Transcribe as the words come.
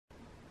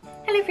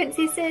Hello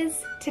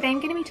princesses! Today I'm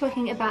going to be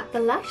talking about the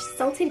LUSH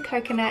Salted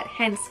Coconut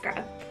Hand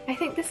Scrub. I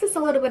think this is a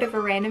little bit of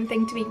a random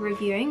thing to be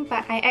reviewing,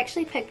 but I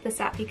actually picked this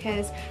up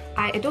because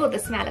I adore the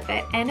smell of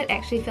it and it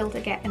actually filled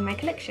a gap in my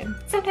collection.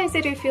 Sometimes I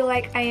do feel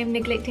like I am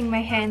neglecting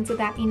my hands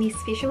without any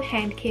special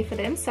hand care for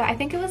them, so I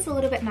think it was a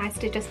little bit nice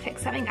to just pick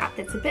something up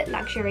that's a bit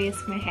luxurious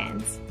for my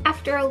hands.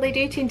 After all, they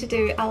do tend to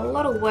do a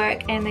lot of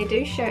work and they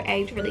do show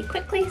age really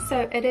quickly,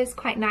 so it is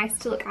quite nice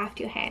to look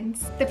after your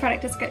hands. The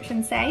product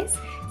description says,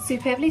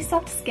 superbly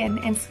soft skin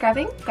and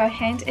scrubbing go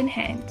hand in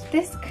hand.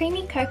 This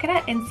creamy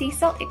coconut and sea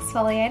salt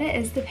exfoliator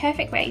is the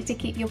perfect way to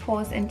keep your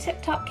pores in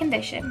tip-top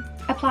condition.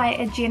 Apply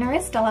a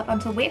generous dollop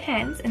onto wet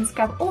hands and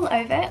scrub all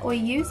over, or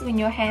use when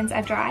your hands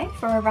are dry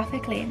for a rougher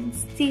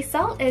cleanse. Sea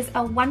salt is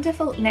a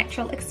wonderful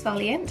natural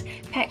exfoliant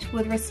packed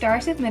with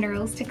restorative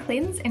minerals to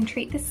cleanse and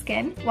treat the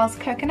skin, whilst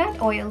coconut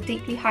oil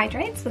deeply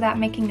hydrates without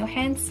making your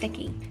hands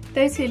sticky.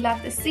 Those who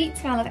love the sweet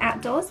smell of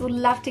outdoors will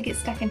love to get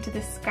stuck into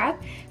this scrub,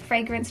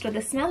 fragranced with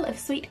the smell of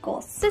sweet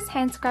gorse. This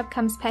hand scrub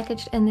comes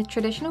packaged in the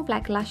traditional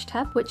black LUSH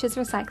tub, which is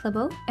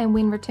recyclable, and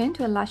when returned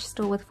to a LUSH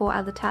store with 4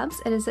 other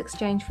tubs, it is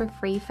exchanged for a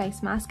free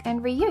face mask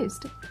and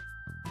reused.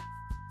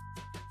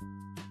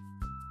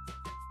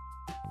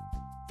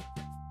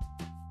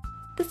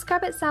 The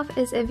scrub itself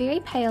is a very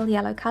pale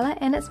yellow colour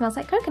and it smells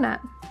like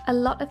coconut. A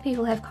lot of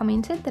people have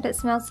commented that it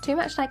smells too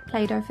much like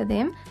Play-Doh for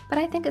them, but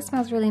I think it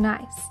smells really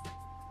nice.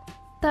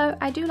 Though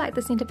I do like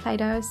the scent of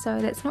Play-Doh, so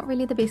that's not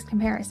really the best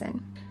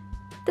comparison.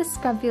 This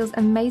scrub feels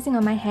amazing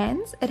on my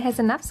hands. It has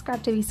enough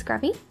scrub to be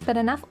scrubby, but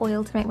enough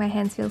oil to make my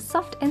hands feel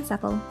soft and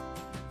supple.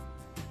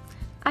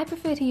 I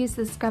prefer to use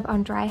this scrub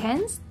on dry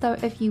hands, though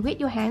if you wet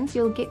your hands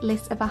you'll get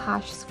less of a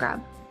harsh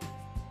scrub.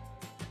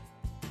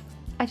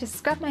 I just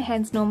scrub my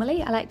hands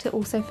normally. I like to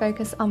also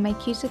focus on my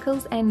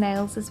cuticles and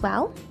nails as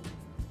well.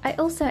 I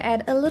also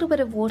add a little bit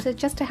of water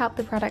just to help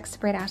the product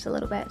spread out a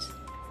little bit.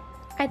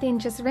 I then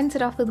just rinse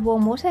it off with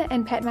warm water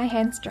and pat my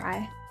hands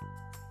dry.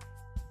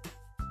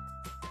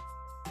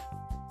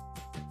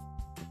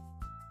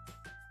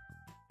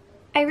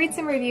 I read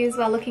some reviews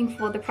while looking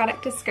for the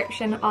product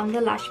description on the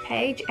LUSH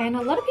page, and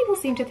a lot of people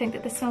seem to think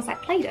that this smells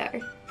like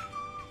Play-Doh.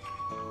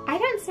 I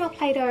don't smell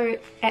Play-Doh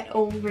at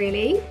all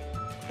really,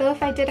 though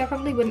if I did I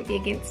probably wouldn't be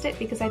against it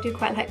because I do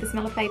quite like the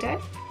smell of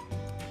Play-Doh.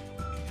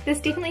 This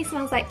definitely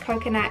smells like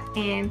coconut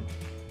and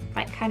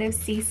like kind of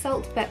sea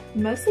salt, but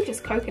mostly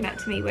just coconut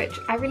to me, which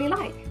I really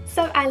like.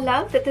 So I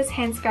love that this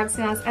hand scrub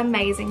smells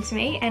amazing to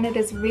me and it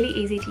is really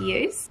easy to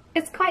use.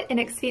 It's quite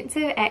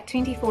inexpensive at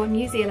 24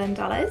 New Zealand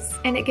dollars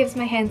and it gives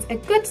my hands a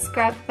good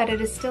scrub, but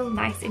it is still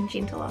nice and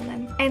gentle on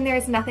them. And there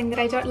is nothing that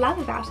I don't love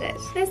about it.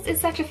 This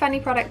is such a funny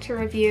product to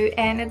review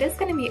and it is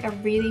going to be a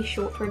really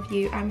short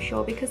review, I'm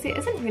sure, because there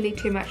isn't really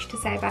too much to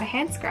say about a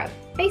hand scrub.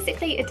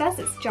 Basically it does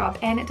its job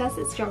and it does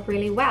its job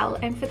really well,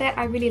 and for that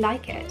I really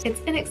like it.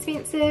 It's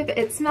inexpensive,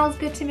 it smells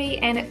good to me,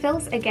 and it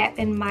fills a gap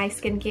in my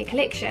skincare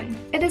collection.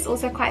 It is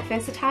also quite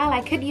versatile.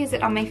 I could use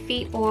it on my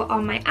feet or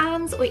on my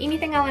arms or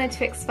anything I wanted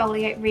to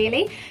exfoliate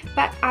really,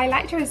 but I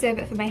like to reserve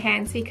it for my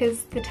hands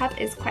because the tub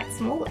is quite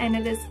small and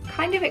it is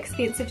kind of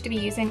expensive to be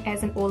using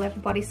as an all over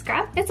body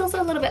scrub. It's also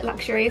a little bit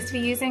luxurious to be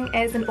using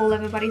as an all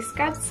over body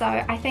scrub, so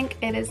I think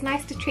it is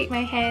nice to treat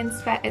my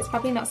hands, but it's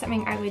probably not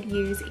something I would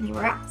use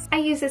anywhere else. I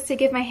use this to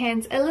give my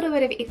hands a little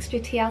bit of extra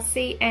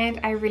TLC and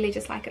I really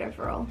just like it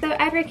overall. So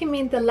I'd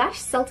recommend the LUSH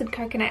Salted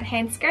Coconut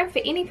Hand Scrub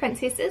for any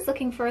princesses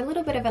looking for a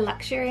little bit of a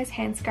luxurious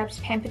hand scrub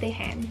to pamper their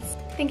hands.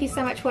 Thank you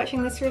so much for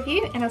watching this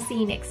review and I'll see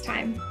you next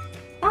time.